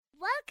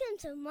Welcome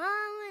to Mom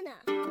and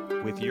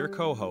Up. With your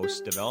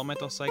co-host,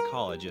 developmental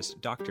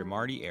psychologist Dr.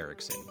 Marty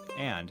Erickson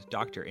and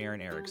Dr.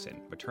 Erin Erickson,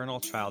 maternal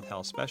child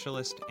health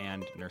specialist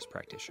and nurse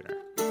practitioner.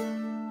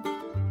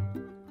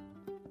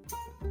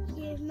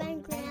 Here's my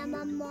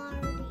grandma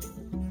Marty.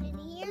 And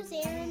here's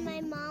Erin,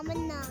 my mom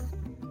and Up.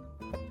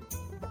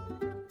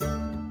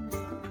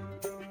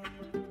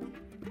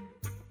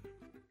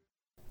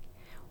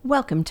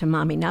 Welcome to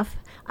Mom Enough.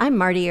 I'm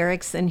Marty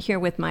Erickson here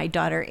with my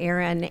daughter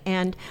Erin,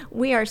 and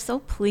we are so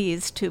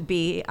pleased to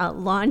be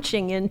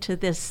launching into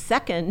this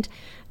second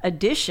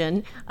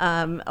edition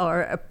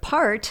or a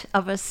part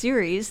of a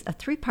series, a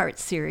three-part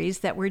series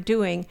that we're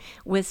doing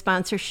with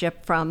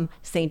sponsorship from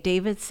St.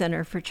 David's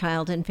Center for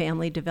Child and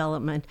Family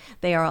Development.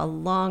 They are a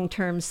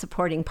long-term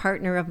supporting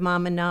partner of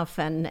Mom Enough,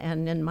 and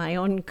in my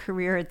own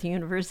career at the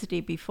university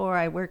before,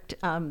 I worked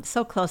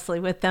so closely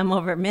with them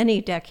over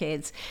many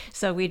decades.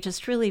 So we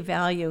just really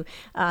value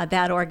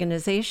that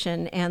organization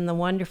and the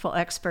wonderful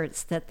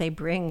experts that they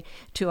bring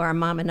to our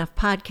Mom Enough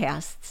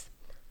podcasts.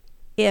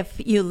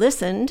 If you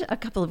listened a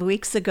couple of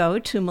weeks ago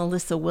to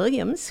Melissa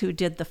Williams, who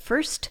did the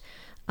first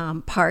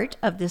part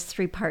of this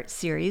three-part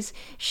series,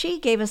 she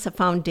gave us a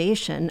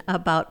foundation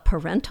about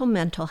parental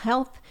mental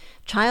health,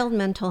 child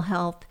mental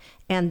health,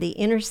 and the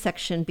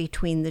intersection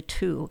between the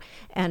two.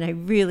 And I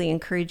really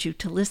encourage you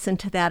to listen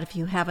to that if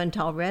you haven't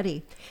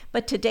already.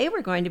 But today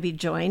we're going to be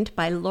joined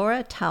by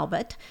Laura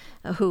Talbot,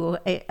 who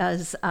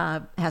has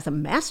a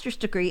master's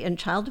degree in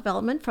child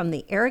development from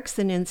the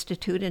Erickson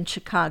Institute in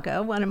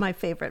Chicago, one of my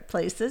favorite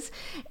places.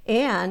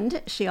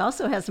 And she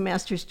also has a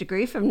master's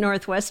degree from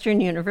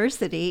Northwestern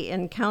University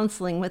in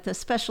counseling with a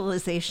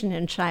specialization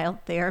in child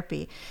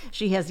therapy.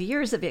 She has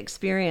years of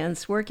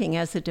experience working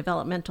as a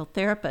developmental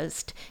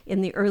therapist in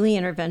the early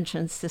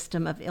intervention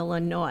system of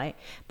Illinois.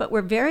 But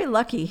we're very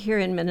lucky here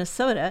in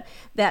Minnesota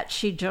that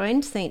she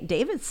joined St.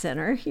 David's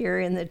Center here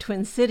in the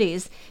Twin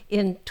Cities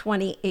in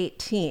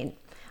 2018.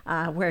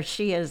 Where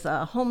she is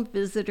a home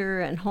visitor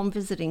and home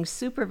visiting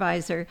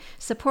supervisor,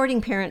 supporting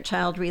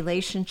parent-child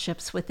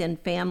relationships within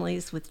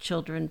families with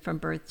children from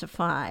birth to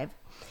 5.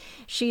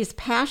 She is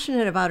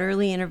passionate about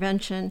early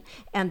intervention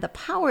and the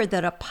power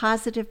that a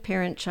positive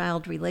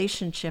parent-child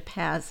relationship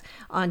has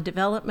on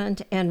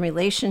development and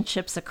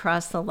relationships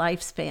across the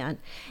lifespan.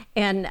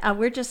 And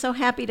we're just so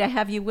happy to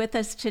have you with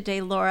us today,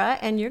 Laura,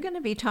 and you're going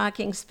to be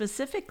talking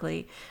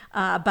specifically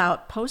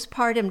about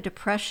postpartum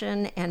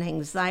depression and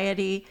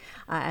anxiety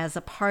as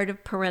a part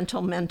of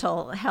parental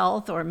mental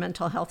health or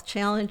mental health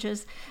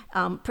challenges,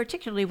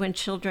 particularly when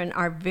children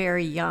are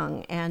very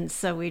young. And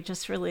so we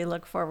just really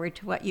look forward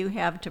to what you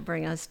have to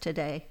bring us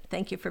today.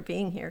 Thank you for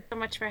being here. So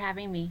much for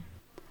having me.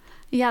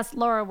 Yes,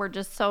 Laura, we're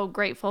just so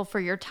grateful for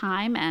your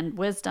time and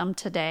wisdom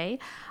today.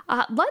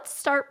 Let's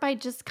start by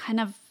just kind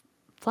of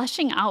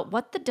fleshing out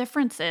what the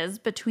difference is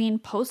between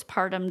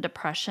postpartum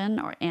depression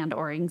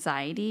or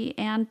anxiety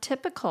and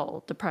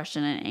typical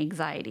depression and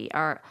anxiety.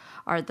 Are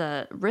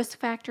the risk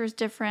factors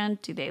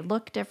different? Do they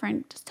look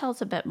different? Just tell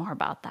us a bit more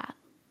about that.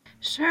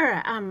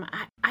 Sure.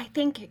 I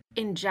think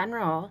in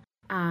general,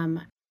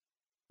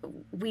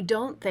 we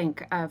don't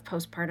think of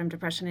postpartum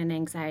depression and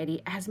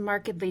anxiety as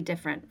markedly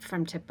different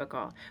from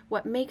typical.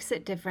 What makes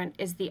it different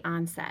is the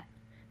onset.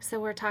 So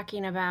we're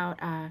talking about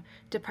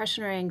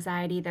depression or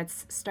anxiety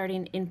that's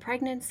starting in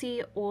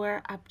pregnancy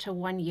or up to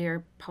 1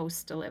 year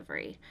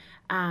post-delivery.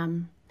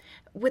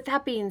 With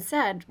that being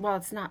said, while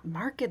it's not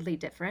markedly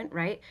different,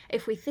 right?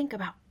 If we think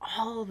about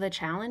all the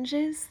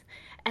challenges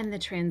and the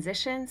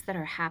transitions that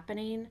are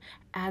happening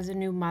as a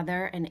new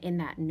mother and in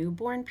that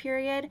newborn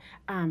period,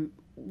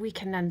 we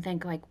can then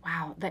think like,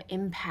 wow, the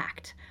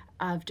impact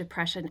of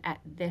depression at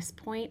this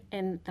point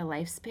in the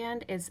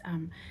lifespan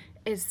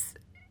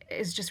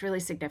is just really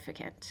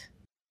significant.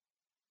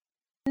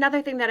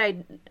 Another thing that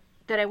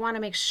I want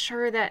to make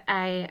sure that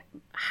I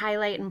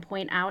highlight and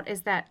point out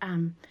is that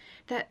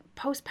that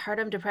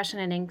postpartum depression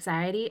and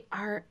anxiety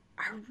are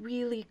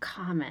really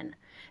common.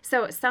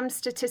 So some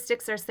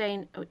statistics are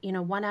saying,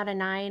 1 out of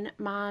 9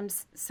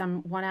 moms,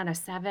 some 1 out of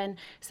 7.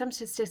 Some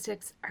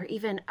statistics are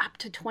even up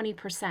to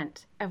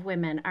 20% of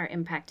women are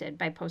impacted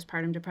by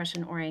postpartum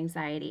depression or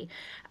anxiety.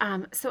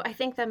 So I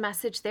think the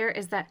message there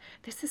is that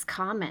this is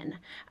common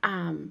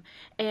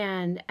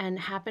and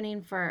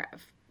happening for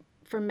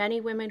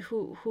many women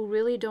who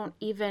really don't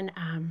even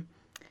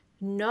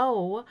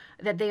know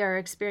that they are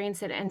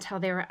experiencing it until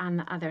they were on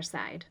the other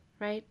side.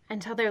 Right?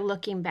 Until they're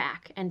looking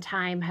back and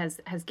time has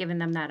given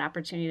them that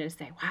opportunity to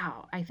say,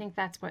 wow, I think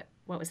that's what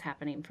was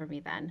happening for me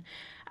then.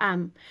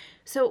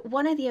 So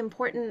one of the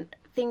important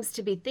things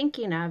to be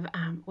thinking of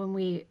when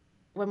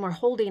we're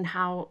holding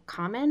how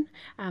common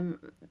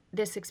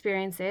this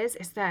experience is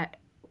that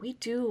we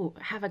do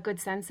have a good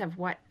sense of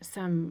what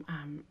some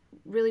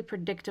really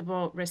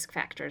predictable risk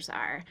factors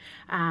are.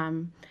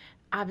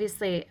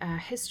 Obviously, a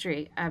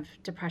history of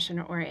depression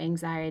or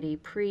anxiety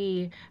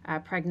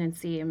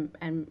pre-pregnancy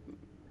and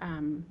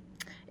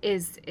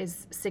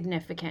is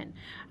significant.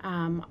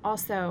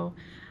 Also,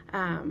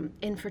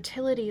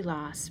 infertility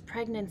loss,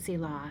 pregnancy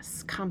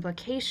loss,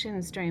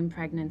 complications during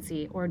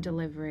pregnancy or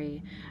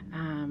delivery,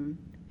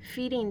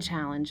 feeding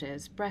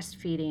challenges,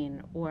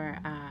 breastfeeding, or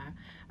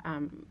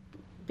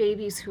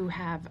babies who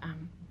have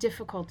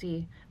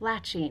difficulty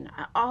latching.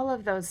 All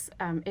of those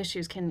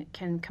issues can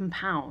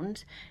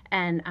compound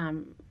and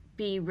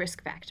be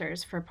risk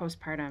factors for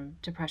postpartum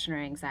depression or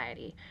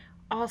anxiety.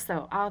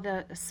 Also, all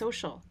the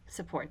social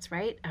supports,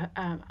 right?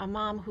 A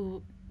mom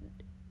who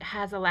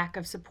has a lack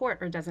of support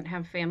or doesn't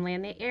have family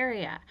in the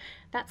area,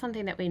 that's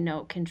something that we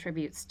know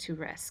contributes to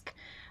risk.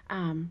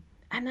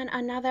 And then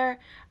another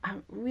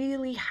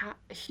really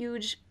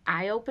huge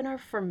eye-opener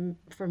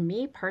for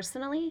me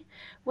personally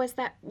was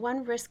that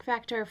one risk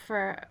factor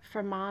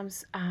for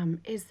moms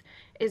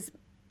is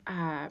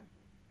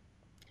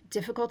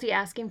difficulty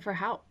asking for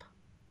help,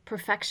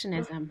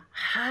 perfectionism,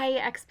 high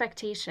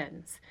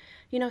expectations.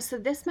 So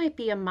this might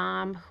be a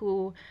mom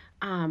who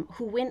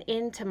went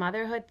into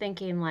motherhood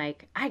thinking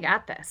like, I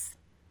got this.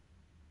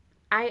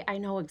 I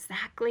know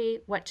exactly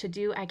what to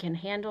do. I can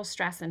handle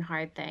stress and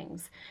hard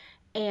things.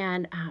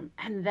 And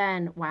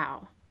then,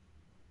 wow,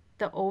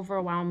 the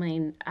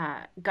overwhelming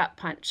gut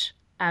punch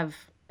of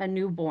a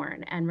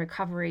newborn and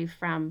recovery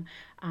from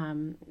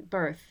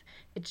birth.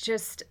 It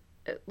just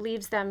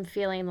leaves them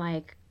feeling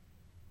like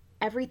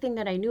everything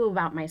that I knew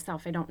about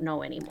myself, I don't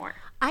know anymore.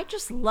 I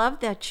just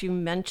love that you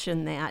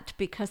mention that,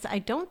 because I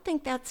don't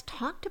think that's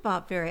talked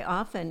about very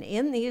often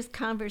in these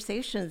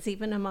conversations,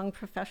 even among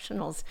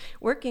professionals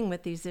working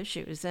with these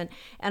issues. And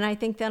I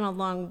think then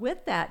along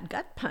with that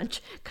gut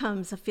punch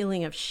comes a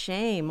feeling of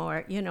shame,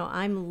 or,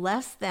 I'm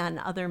less than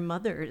other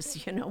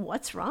mothers.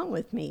 What's wrong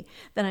with me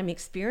that I'm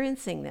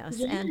experiencing this?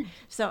 Yeah. And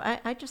so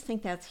I just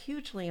think that's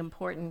hugely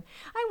important.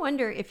 I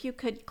wonder if you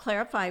could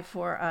clarify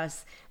for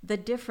us the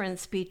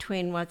difference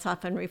between what's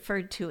often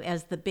referred to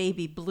as the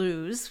baby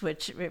blues,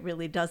 which it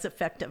really does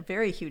affect a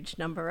very huge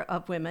number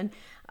of women,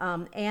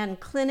 and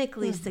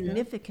clinically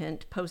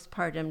significant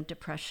postpartum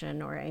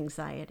depression or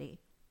anxiety.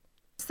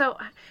 So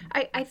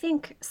I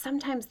think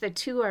sometimes the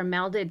two are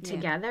melded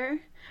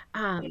together,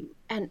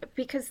 and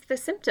because the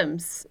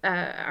symptoms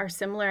are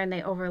similar and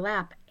they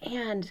overlap.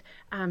 And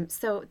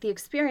so the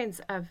experience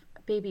of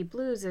baby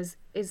blues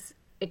is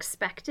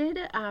expected.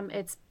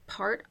 It's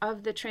part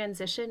of the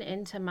transition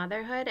into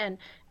motherhood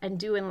and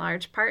due in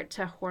large part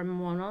to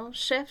hormonal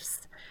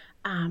shifts.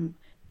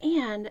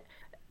 And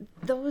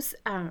those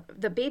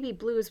the baby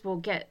blues will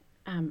get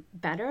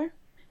better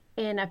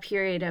in a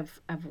period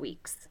of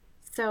weeks.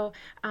 So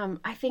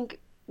I think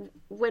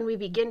when we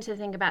begin to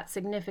think about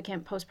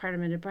significant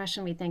postpartum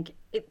depression, we think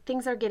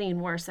things are getting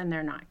worse and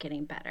they're not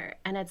getting better.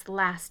 And it's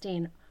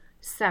lasting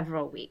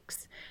several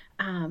weeks.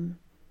 And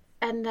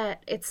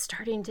that it's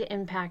starting to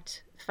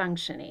impact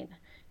functioning.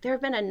 There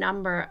have been a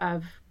number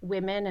of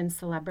women and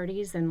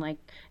celebrities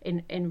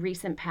in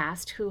recent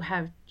past who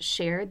have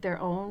shared their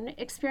own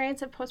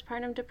experience of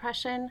postpartum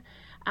depression.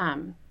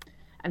 I'm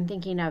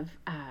thinking of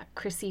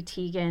Chrissy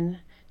Teigen.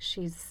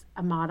 She's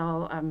a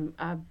model,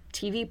 a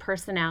TV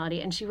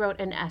personality, and she wrote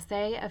an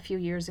essay a few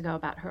years ago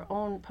about her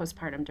own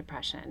postpartum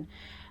depression.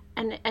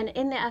 And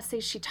in the essay,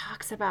 she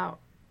talks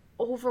about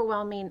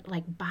overwhelming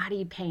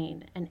body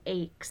pain and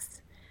aches.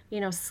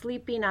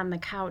 Sleeping on the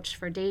couch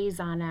for days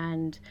on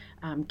end,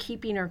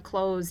 keeping her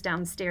clothes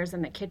downstairs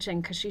in the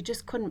kitchen because she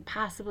just couldn't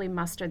possibly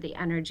muster the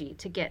energy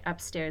to get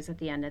upstairs at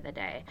the end of the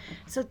day.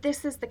 So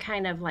this is the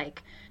kind of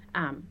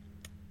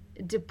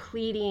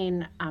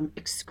depleting,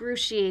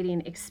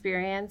 excruciating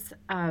experience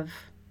of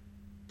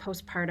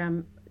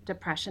postpartum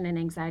depression and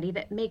anxiety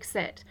that makes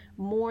it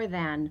more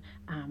than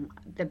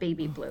the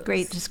baby blues.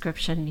 Great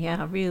description.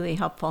 Yeah, really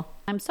helpful.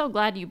 I'm so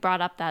glad you brought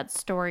up that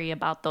story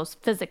about those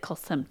physical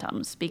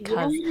symptoms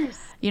because,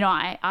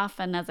 I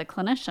often as a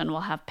clinician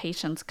will have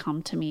patients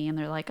come to me and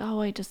they're like,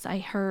 oh, I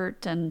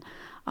hurt and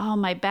oh,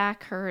 my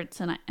back hurts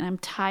and I'm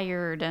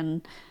tired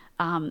and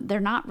they're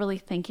not really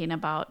thinking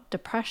about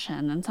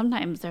depression. And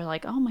sometimes they're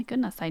like, oh my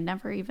goodness, I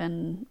never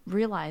even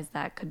realized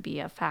that could be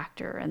a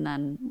factor. And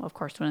then of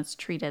course, when it's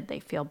treated, they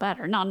feel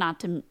better. Now, not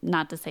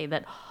to say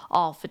that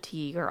all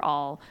fatigue or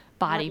all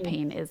body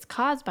pain is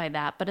caused by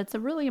that, but it's a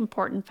really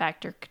important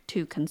factor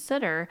to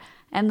consider.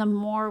 And the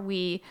more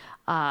we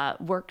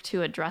work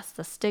to address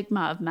the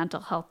stigma of mental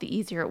health, the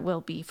easier it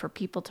will be for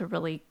people to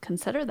really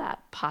consider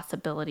that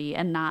possibility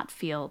and not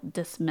feel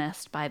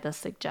dismissed by the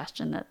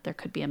suggestion that there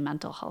could be a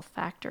mental health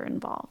factor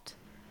involved.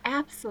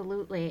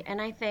 Absolutely. And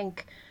I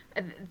think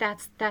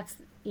that's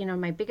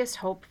my biggest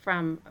hope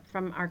from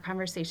our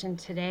conversation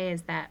today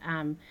is that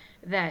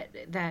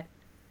that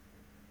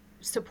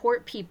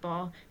support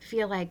people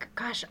feel like,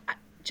 gosh,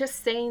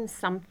 just saying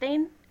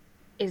something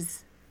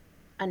is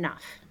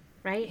enough,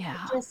 right?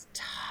 Yeah. Just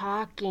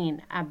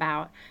talking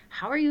about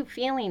how are you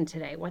feeling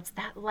today? What's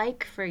that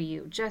like for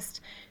you? Just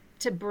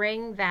to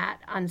bring that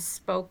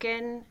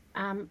unspoken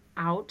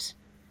out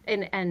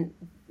and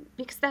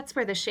because that's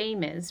where the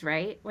shame is,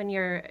 right? When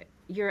you're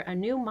a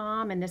new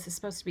mom and this is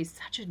supposed to be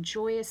such a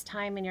joyous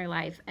time in your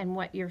life and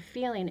what you're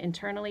feeling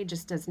internally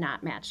just does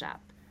not match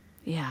up.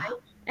 Yeah. Right?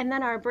 And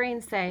then our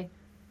brains say,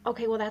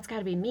 okay, well, that's got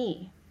to be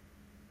me.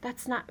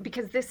 That's not,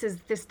 because this is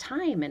this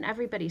time and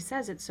everybody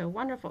says it's so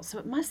wonderful. So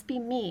it must be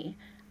me.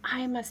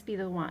 I must be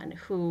the one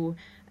who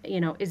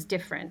is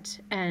different.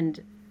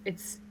 And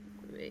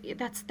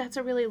that's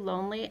a really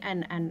lonely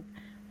and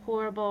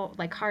horrible,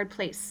 like hard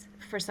place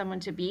for someone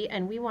to be.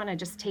 And we want to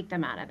just take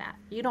them out of that.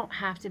 You don't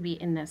have to be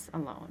in this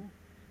alone.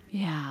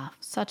 Yeah,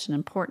 such an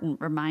important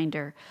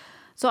reminder.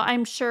 So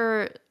I'm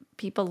sure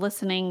people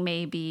listening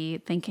may be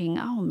thinking,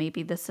 oh,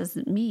 maybe this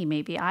isn't me.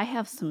 Maybe I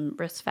have some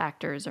risk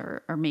factors,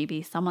 or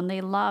maybe someone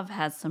they love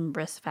has some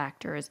risk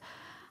factors.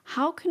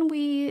 How can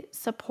we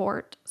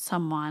support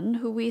someone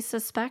who we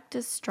suspect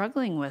is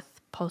struggling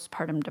with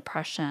postpartum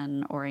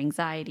depression or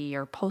anxiety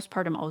or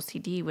postpartum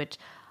OCD, which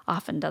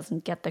often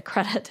doesn't get the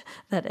credit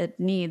that it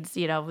needs?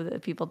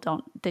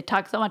 People they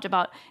talk so much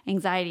about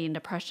anxiety and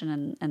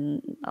depression,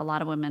 and a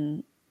lot of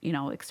women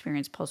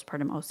experience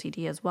postpartum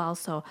OCD as well.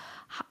 So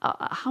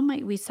how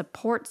might we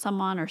support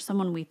someone or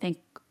someone we think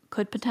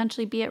could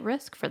potentially be at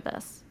risk for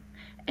this?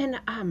 And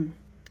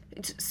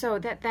so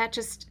that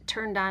just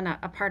turned on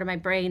a part of my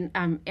brain,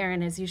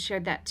 Erin, as you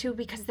shared that too,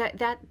 because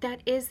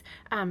that is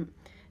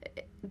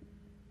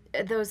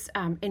those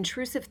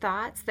intrusive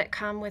thoughts that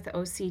come with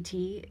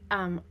OCD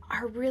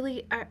are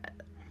really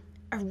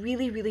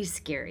really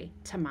scary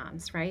to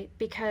moms, right?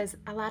 Because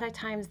a lot of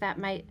times that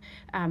might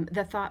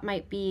the thought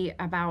might be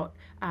about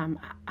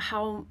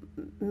how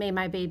may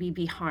my baby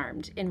be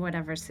harmed in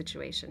whatever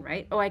situation,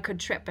 right? Oh, I could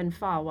trip and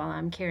fall while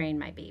I'm carrying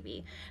my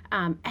baby,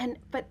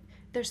 but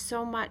there's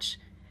so much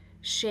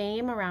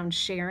shame around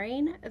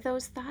sharing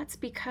those thoughts,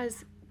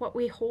 because what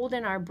we hold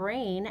in our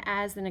brain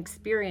as an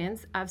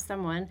experience of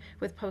someone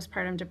with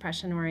postpartum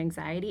depression or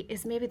anxiety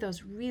is maybe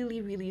those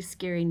really, really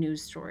scary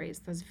news stories,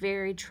 those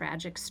very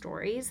tragic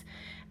stories.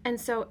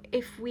 And so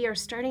if we are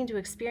starting to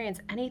experience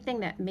anything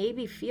that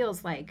maybe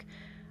feels like,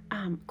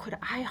 could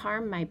I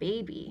harm my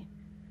baby?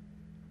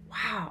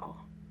 Wow,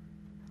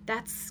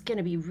 that's going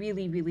to be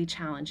really, really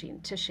challenging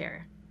to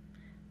share.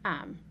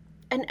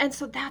 And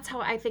so that's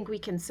how I think we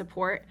can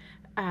support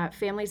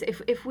families.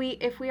 If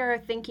we are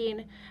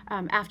thinking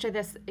after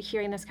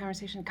hearing this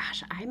conversation,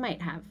 gosh, I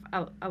might have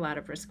a lot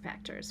of risk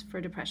factors for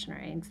depression or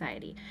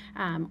anxiety,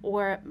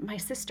 or my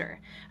sister,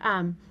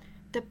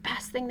 the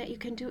best thing that you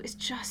can do is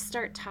just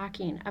start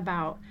talking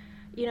about,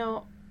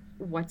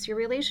 what's your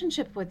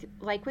relationship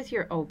with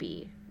your OB?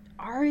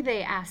 Are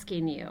they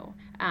asking you?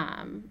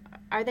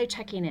 Are they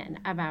checking in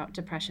about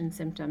depression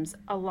symptoms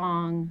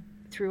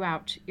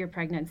throughout your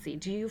pregnancy?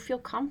 Do you feel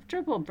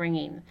comfortable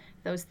bringing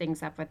those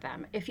things up with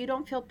them? If you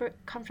don't feel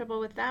comfortable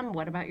with them,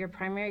 what about your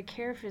primary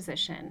care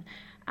physician?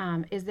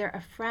 Is there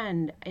a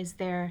friend? Is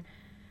there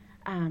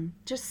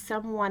just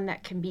someone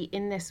that can be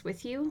in this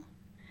with you?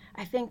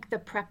 I think the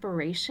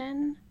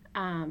preparation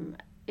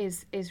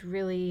is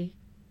really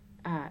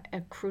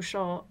a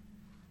crucial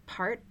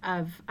part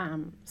of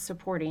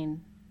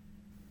supporting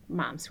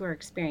moms who are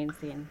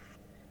experiencing.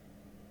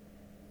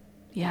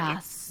 Yeah,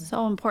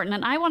 so important.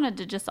 And I wanted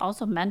to just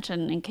also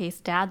mention, in case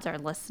dads are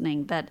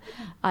listening, that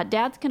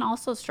dads can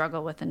also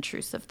struggle with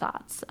intrusive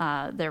thoughts.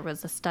 There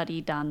was a study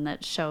done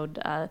that showed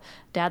a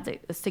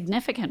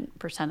significant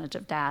percentage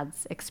of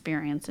dads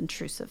experience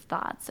intrusive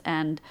thoughts.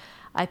 And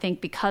I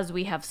think because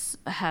we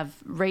have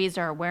raised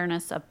our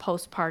awareness of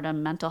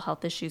postpartum mental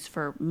health issues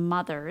for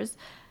mothers,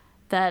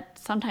 that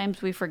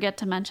sometimes we forget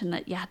to mention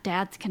that,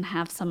 dads can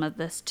have some of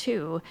this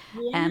too.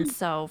 Yeah. And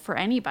so for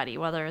anybody,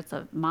 whether it's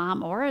a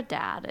mom or a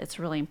dad, it's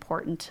really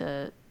important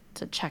to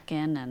check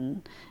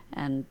in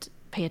and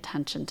pay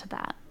attention to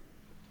that.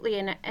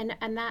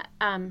 And that,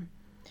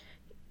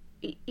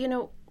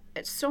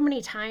 so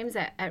many times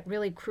at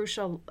really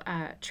crucial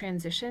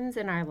transitions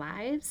in our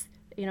lives,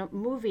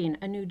 moving,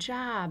 a new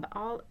job,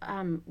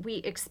 we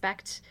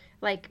expect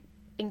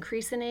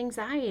increase in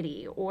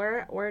anxiety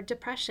or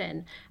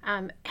depression,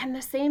 and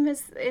the same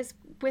is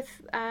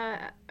with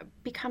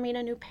becoming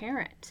a new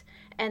parent.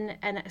 And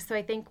so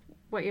I think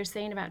what you're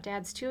saying about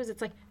dads too is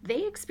it's like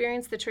they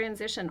experience the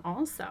transition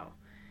also,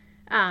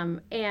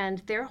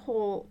 and their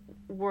whole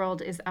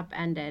world is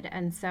upended,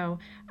 and so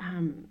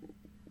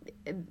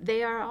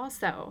they are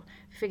also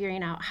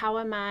figuring out, how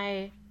am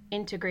I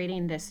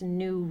integrating this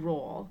new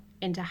role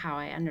into how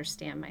I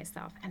understand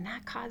myself, and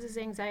that causes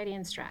anxiety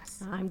and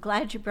stress. I'm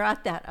glad you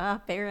brought that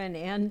up, Erin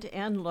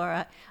and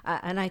Laura.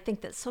 And I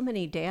think that so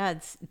many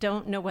dads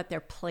don't know what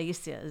their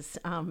place is.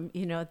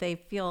 They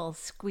feel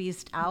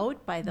squeezed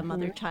out by the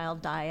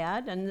mother-child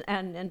dyad,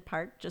 and in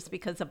part just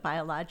because of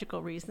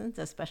biological reasons,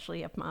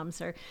 especially if moms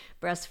are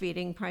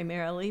breastfeeding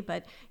primarily.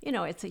 But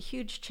it's a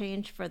huge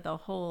change for the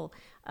whole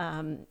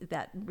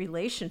that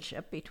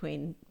relationship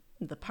between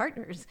the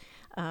partners.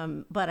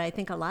 But I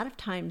think a lot of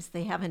times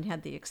they haven't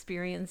had the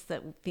experience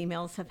that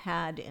females have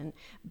had in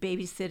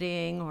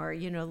babysitting or,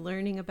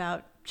 learning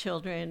about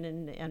children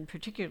and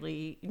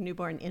particularly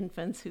newborn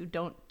infants who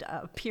don't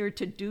appear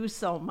to do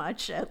so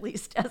much, at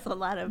least as a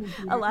lot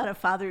of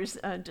fathers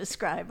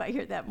describe. I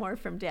hear that more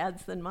from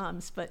dads than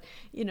moms, but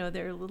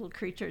they're little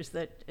creatures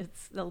that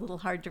it's a little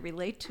hard to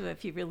relate to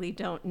if you really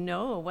don't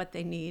know what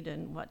they need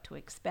and what to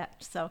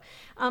expect. So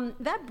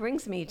that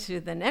brings me to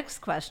the next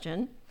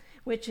question,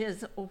 which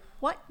is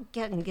what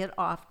can get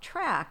off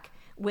track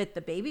with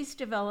the baby's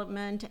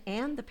development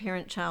and the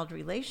parent-child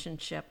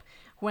relationship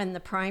when the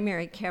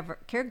primary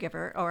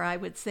caregiver, or I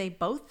would say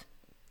both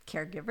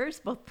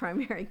caregivers, both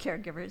primary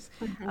caregivers,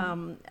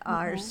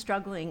 are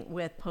struggling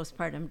with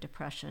postpartum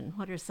depression?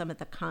 What are some of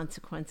the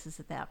consequences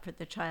of that for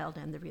the child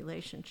and the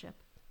relationship?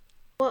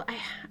 Well,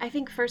 I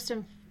think first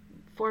and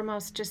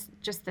foremost,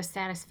 just the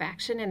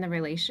satisfaction in the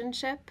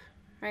relationship,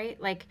 right?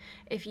 Like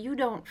if you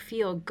don't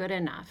feel good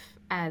enough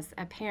as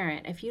a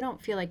parent, if you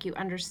don't feel like you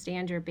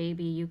understand your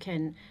baby, you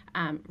can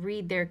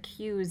read their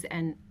cues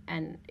and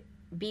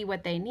be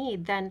what they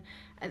need, then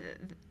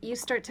you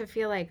start to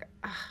feel like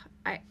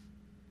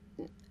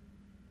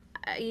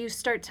you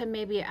start to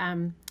maybe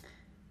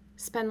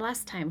spend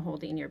less time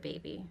holding your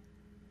baby,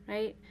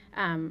 right?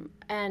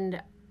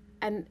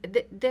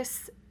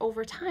 This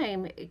over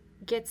time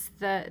gets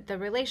the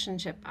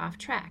relationship off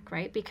track,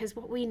 right? Because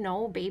what we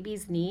know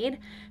babies need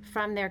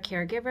from their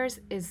caregivers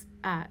is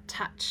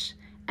touch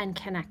and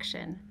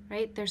connection,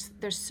 right?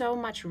 There's so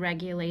much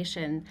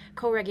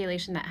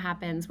co-regulation that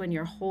happens when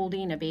you're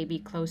holding a baby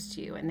close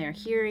to you, and they're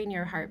hearing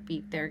your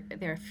heartbeat,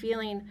 they're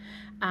feeling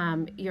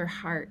your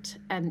heart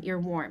and your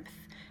warmth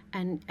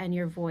and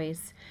your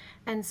voice.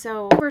 And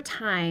so over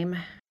time,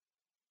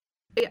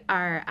 we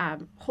are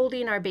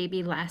holding our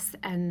baby less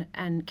and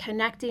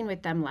connecting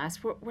with them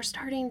less. We're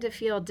starting to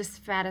feel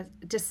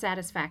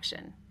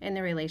dissatisfaction in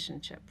the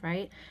relationship,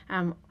 right?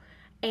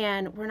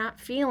 And we're not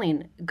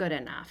feeling good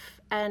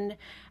enough. And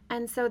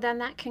so then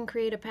that can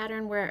create a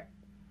pattern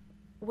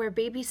where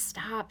baby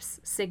stops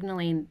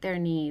signaling their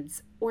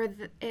needs, or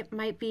it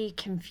might be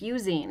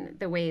confusing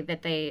the way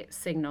that they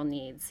signal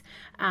needs.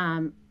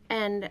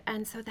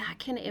 And so that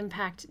can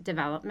impact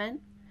development,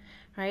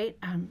 right?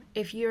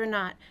 If you're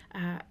not...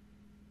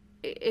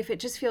 if it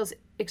just feels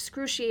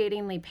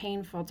excruciatingly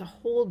painful to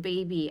hold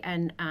baby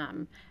and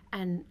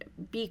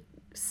be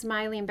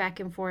smiling back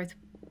and forth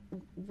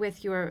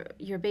with your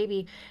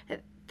baby,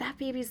 that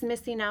baby's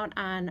missing out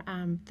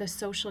on the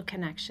social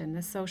connection,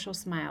 the social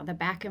smile, the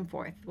back and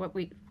forth, what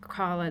we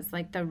call as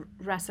like the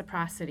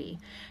reciprocity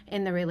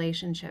in the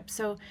relationship.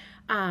 So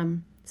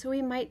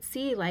we might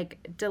see like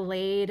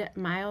delayed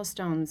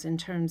milestones in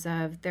terms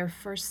of their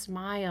first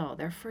smile,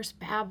 their first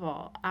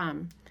babble.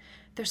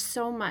 There's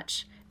so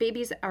much.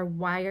 Babies are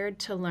wired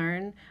to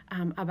learn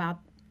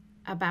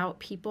about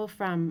people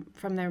from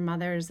their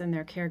mothers and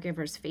their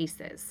caregivers'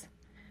 faces,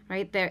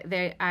 right?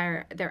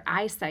 Their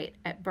eyesight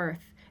at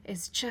birth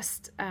is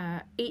just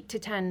 8 to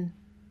 10.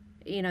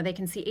 They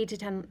can see 8 to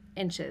 10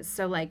 inches.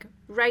 So like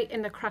right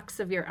in the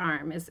crux of your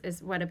arm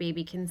is what a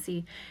baby can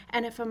see.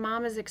 And if a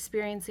mom is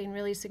experiencing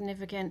really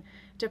significant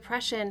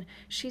depression,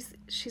 she's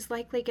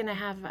likely going to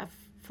have a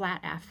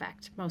flat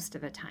affect most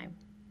of the time.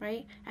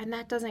 Right? And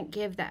that doesn't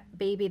give that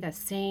baby the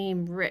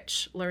same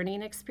rich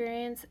learning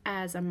experience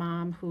as a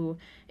mom who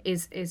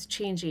is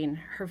changing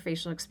her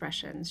facial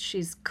expressions.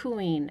 She's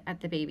cooing at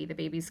the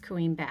baby's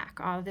cooing back,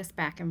 all of this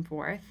back and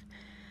forth.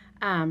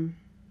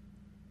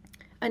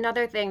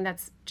 Another thing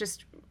that's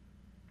just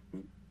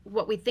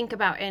what we think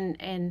about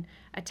in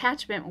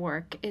attachment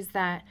work is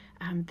that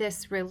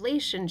this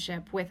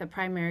relationship with a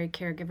primary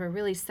caregiver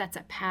really sets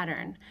a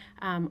pattern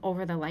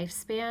over the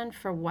lifespan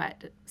for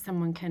what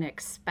someone can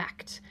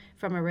expect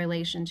from a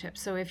relationship.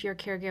 So if your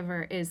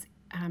caregiver is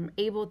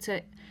able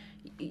to,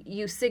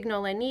 you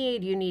signal a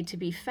need, you need to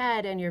be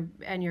fed, and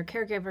your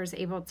caregiver is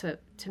able to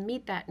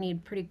meet that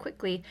need pretty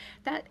quickly,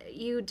 that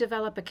you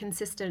develop a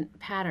consistent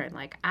pattern.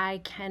 Like,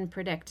 I can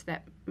predict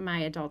that my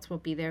adults will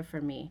be there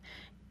for me.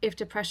 If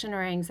depression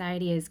or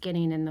anxiety is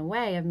getting in the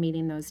way of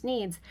meeting those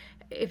needs,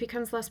 it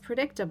becomes less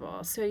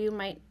predictable. So you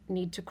might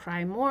need to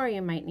cry more,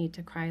 you might need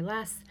to cry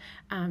less.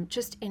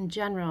 Just in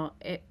general,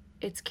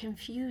 it's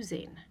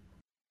confusing.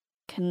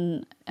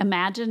 Can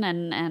imagine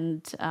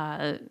and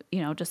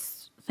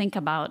just think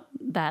about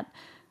that,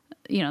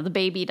 the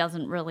baby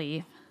doesn't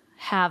really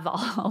have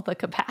all the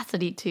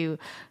capacity to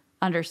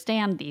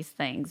understand these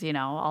things.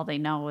 All they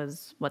know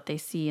is what they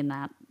see in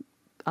that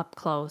up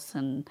close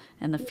and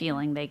the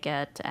feeling they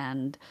get,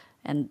 and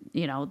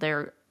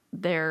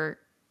their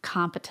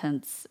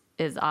competence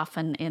is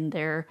often in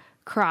their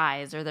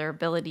cries or their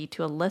ability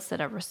to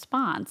elicit a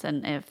response.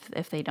 And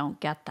if they don't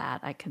get that,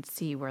 I could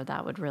see where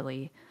that would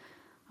really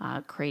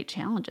create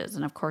challenges.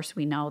 And of course,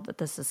 we know that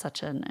this is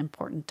such an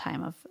important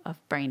time of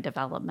brain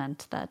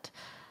development that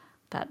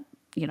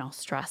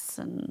stress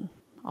and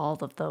all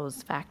of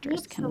those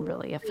factors can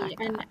really affect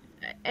that.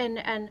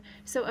 And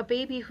so a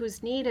baby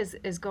whose need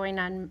is going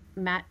on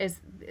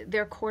is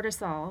their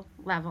cortisol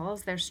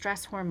levels, their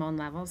stress hormone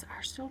levels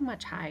are so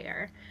much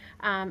higher,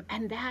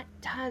 and that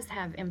does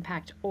have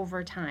impact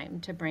over time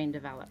to brain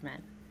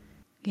development.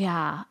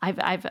 Yeah,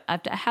 I've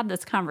had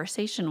this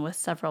conversation with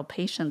several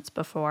patients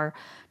before,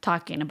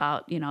 talking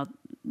about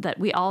that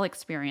we all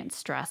experience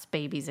stress.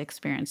 Babies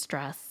experience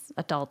stress,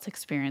 adults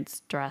experience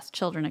stress,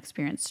 children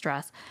experience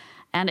stress.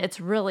 And it's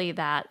really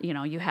that,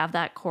 you have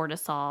that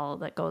cortisol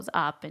that goes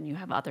up, and you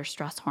have other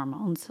stress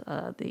hormones,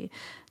 the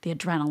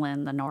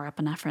adrenaline, the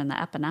norepinephrine, the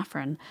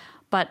epinephrine.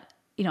 But,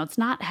 it's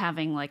not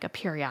having like a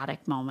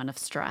periodic moment of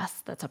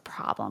stress that's a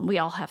problem. We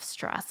all have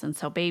stress. And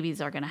so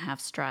babies are going to have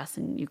stress,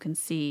 and you can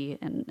see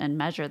and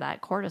measure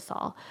that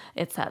cortisol.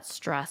 It's that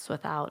stress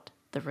without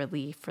the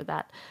relief, or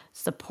that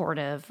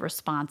supportive,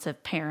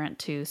 responsive parent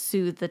to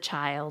soothe the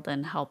child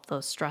and help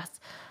those stress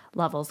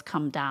levels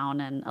come down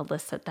and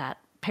elicit that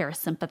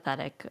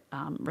parasympathetic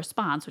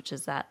response, which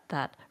is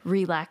that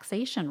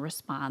relaxation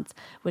response,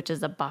 which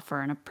is a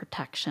buffer and a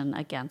protection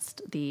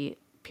against the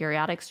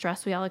periodic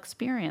stress we all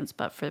experience.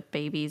 But for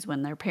babies,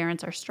 when their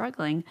parents are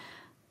struggling,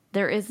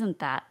 there isn't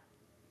that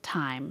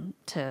time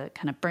to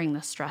kind of bring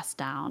the stress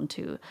down,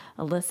 to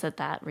elicit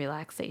that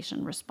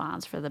relaxation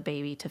response for the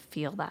baby to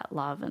feel that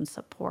love and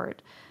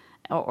support,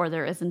 or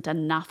there isn't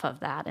enough of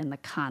that in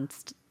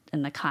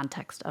the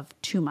context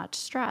of too much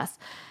stress.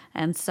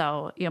 And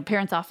so,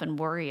 parents often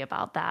worry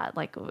about that,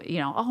 like,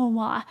 oh,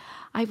 well,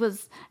 I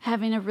was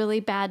having a really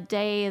bad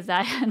day. Is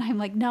that? And I'm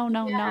like,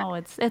 no.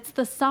 It's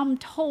the sum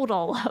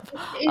total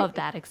of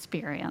that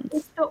experience.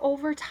 It's the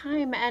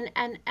overtime,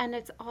 and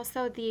it's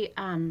also the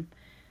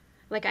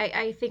like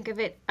I think of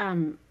it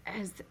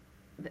as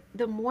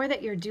the more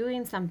that you're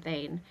doing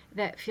something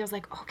that feels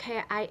like,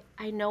 okay,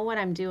 I know what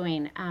I'm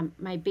doing.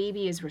 My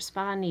baby is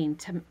responding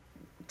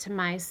to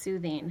my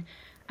soothing.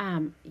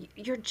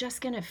 You're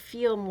just going to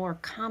feel more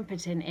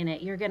competent in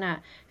it. You're going to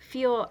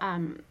feel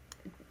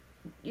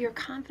your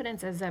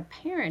confidence as a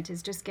parent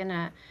is just going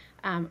to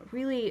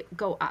really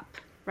go up,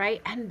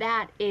 right? And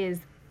that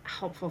is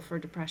helpful for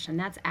depression.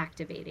 That's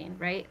activating,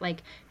 right?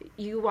 Like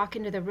you walk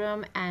into the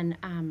room and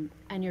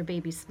your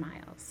baby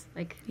smiles.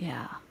 Like,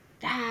 yeah,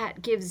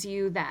 that gives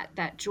you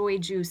that joy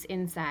juice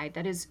inside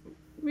that is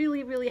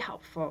really, really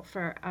helpful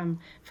for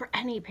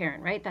any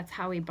parent, right? That's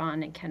how we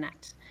bond and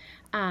connect.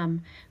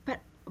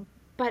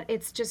 But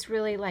it's just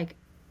really like,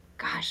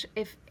 gosh,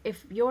 if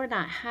you're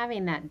not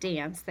having that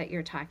dance that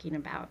you're talking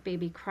about,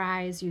 baby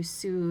cries, you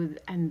soothe,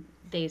 and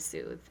they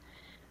soothe.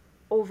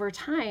 Over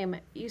time,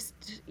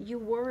 you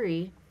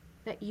worry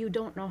that you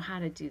don't know how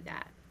to do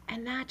that.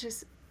 And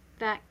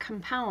that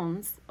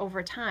compounds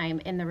over time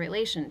in the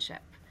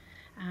relationship.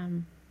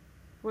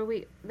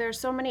 There's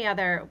so many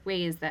other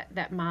ways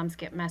that moms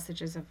get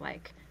messages of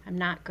like, I'm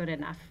not good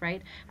enough,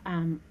 right?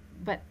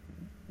 But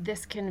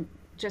this can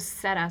just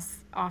set us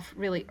off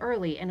really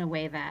early in a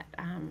way that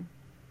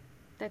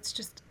that's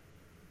just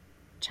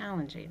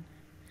challenging.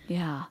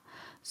 Yeah.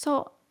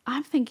 So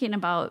I'm thinking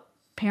about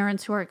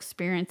parents who are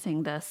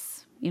experiencing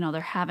this.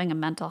 They're having a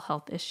mental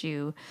health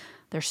issue,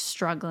 they're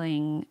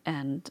struggling,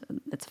 and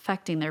it's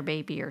affecting their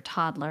baby or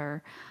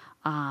toddler.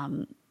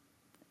 What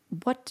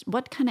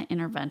kind of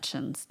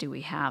interventions do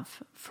we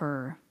have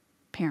for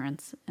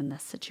parents in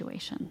this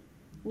situation?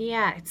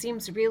 Yeah, it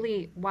seems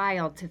really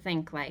wild to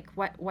think like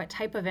what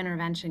type of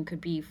intervention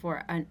could be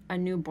for a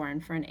newborn,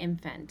 for an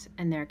infant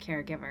and their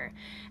caregiver,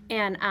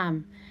 and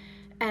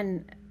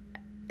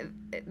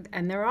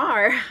there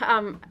are.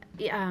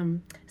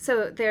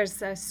 So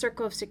there's a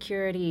circle of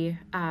security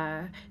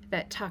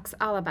that talks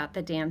all about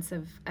the dance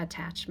of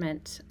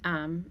attachment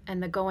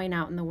and the going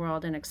out in the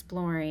world and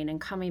exploring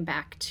and coming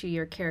back to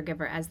your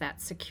caregiver as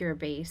that secure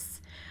base.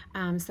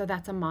 So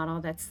that's a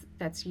model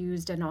that's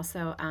used, and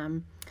also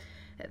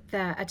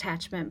the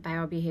attachment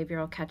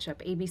biobehavioral catch-up,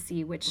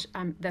 ABC, which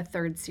the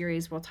third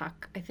series will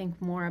talk, I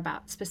think, more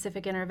about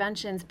specific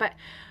interventions. But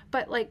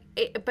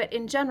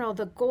in general,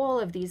 the goal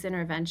of these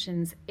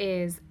interventions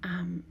is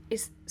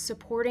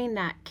supporting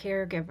that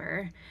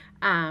caregiver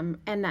and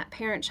that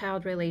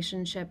parent-child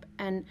relationship,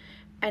 and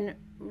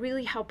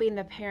really helping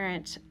the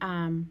parent,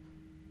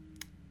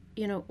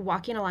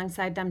 walking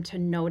alongside them to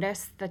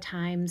notice the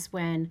times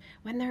when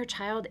their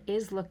child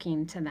is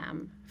looking to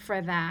them for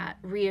that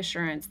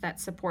reassurance, that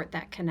support,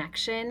 that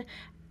connection.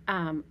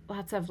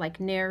 Lots of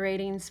like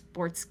narrating,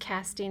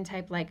 sportscasting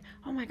type, like,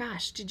 oh my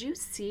gosh, did you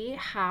see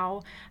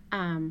how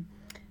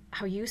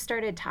you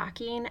started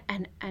talking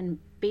and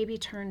baby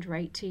turned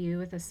right to you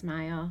with a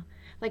smile?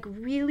 Like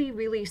really,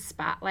 really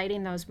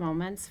spotlighting those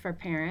moments for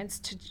parents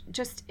to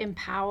just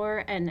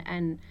empower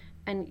and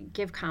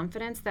give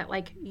confidence that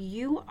like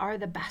you are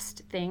the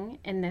best thing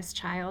in this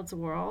child's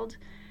world.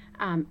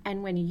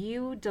 And when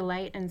you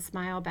delight and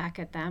smile back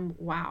at them,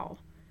 wow,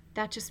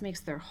 that just makes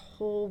their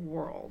whole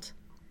world.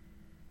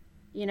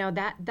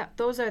 That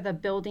those are the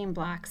building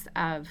blocks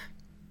of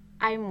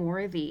I'm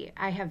worthy,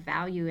 I have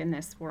value in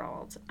this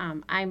world,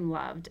 I'm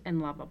loved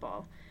and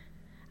lovable.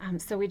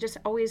 So we just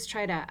always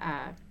try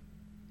to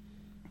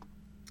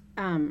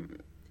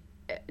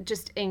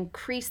just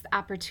increase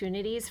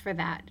opportunities for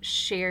that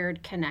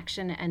shared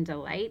connection and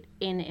delight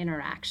in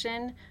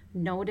interaction.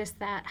 Notice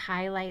that,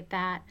 highlight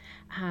that,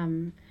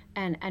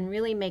 and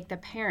really make the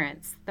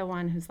parents the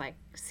one who's like,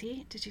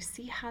 see, did you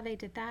see how they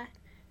did that?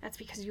 That's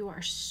because you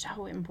are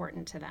so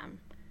important to them.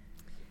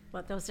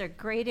 Well, those are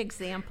great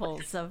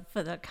examples of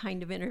the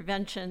kind of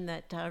intervention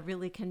that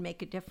really can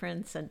make a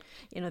difference. And,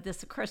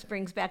 this, of course,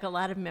 brings back a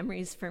lot of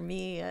memories for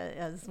me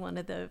as one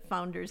of the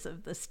founders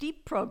of the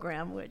STEEP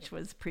program, which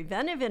was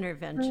preventive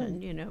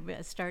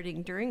intervention,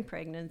 starting during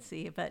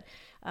pregnancy. But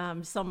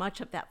so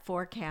much of that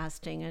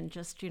forecasting and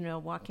just,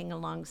 walking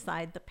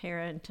alongside the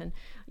parent and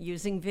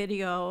using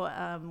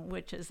video,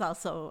 which is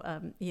also,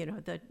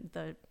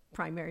 the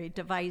primary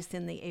device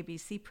in the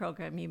ABC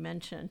program you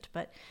mentioned,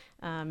 but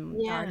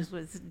ours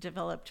was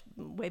developed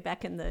way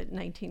back in the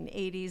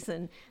 1980s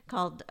and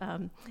called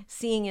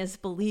Seeing is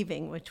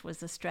Believing, which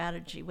was a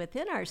strategy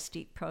within our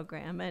STEEP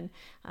program.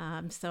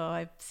 And so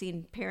I've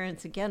seen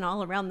parents, again,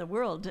 all around the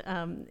world,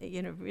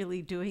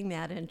 really doing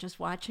that and just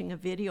watching a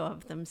video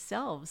of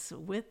themselves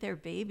with their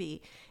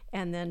baby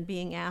and then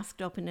being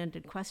asked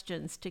open-ended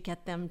questions to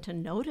get them to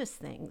notice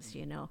things,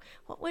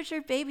 What was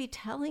your baby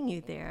telling you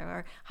there?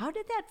 Or how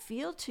did that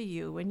feel to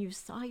you when you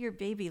saw your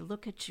baby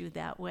look at you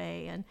that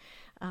way? And,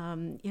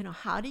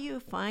 how do you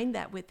find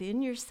that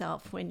within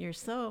yourself when you're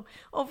so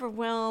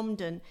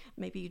overwhelmed and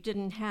maybe you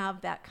didn't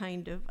have that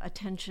kind of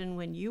attention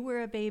when you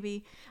were a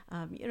baby?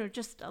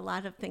 Just a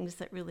lot of things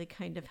that really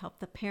kind of help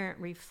the parent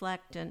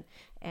reflect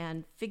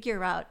and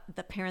figure out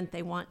the parent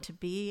they want to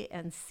be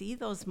and see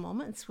those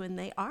moments when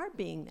they are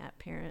being that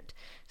parent.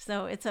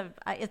 So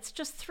it's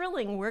just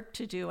thrilling work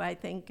to do, I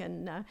think,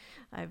 and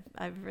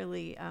I've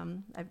really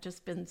I've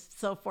just been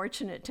so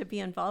fortunate to be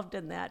involved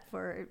in that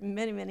for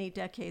many, many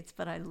decades.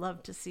 But I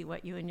love to see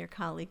what you and your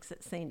colleagues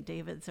at St.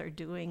 David's are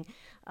doing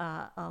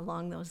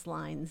along those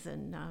lines,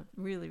 and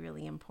really,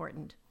 really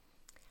important.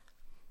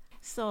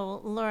 So,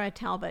 Laura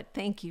Talbot,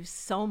 thank you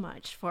so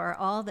much for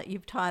all that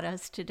you've taught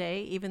us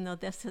today. Even though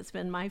this has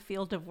been my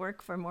field of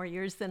work for more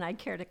years than I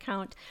care to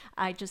count,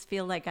 I just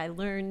feel like I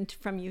learned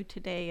from you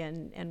today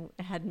and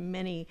had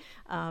many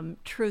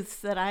truths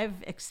that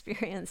I've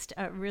experienced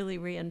really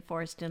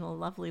reinforced in a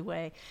lovely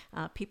way.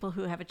 People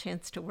who have a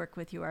chance to work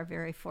with you are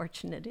very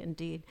fortunate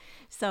indeed.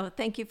 So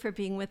thank you for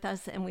being with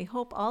us, and we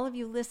hope all of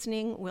you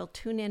listening will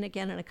tune in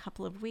again in a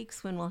couple of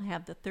weeks when we'll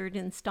have the third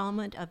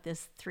installment of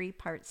this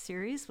 3-part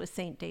series with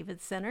St. David's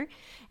Center,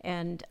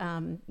 and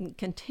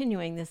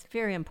continuing this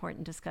very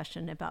important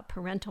discussion about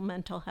parental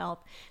mental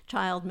health,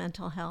 child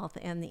mental health,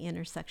 and the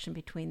intersection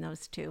between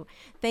those two.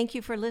 Thank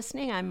you for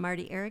listening. I'm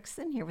Marty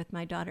Erickson here with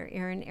my daughter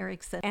Erin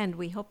Erickson, and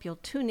we hope you'll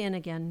tune in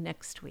again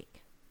next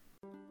week.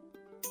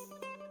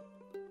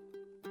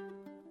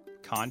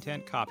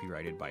 Content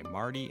copyrighted by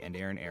Marty and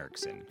Erin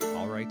Erickson.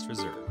 All rights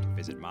reserved.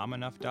 Visit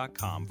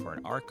momenough.com for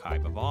an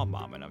archive of all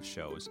Mom Enough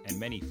shows and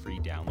many free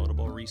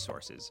downloadable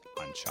resources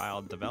on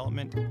child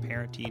development,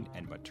 parenting,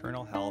 and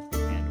maternal health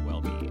and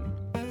well-being.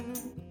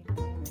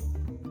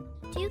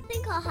 Do you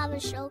think I'll have a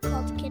show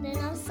called Kid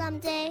Enough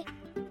someday?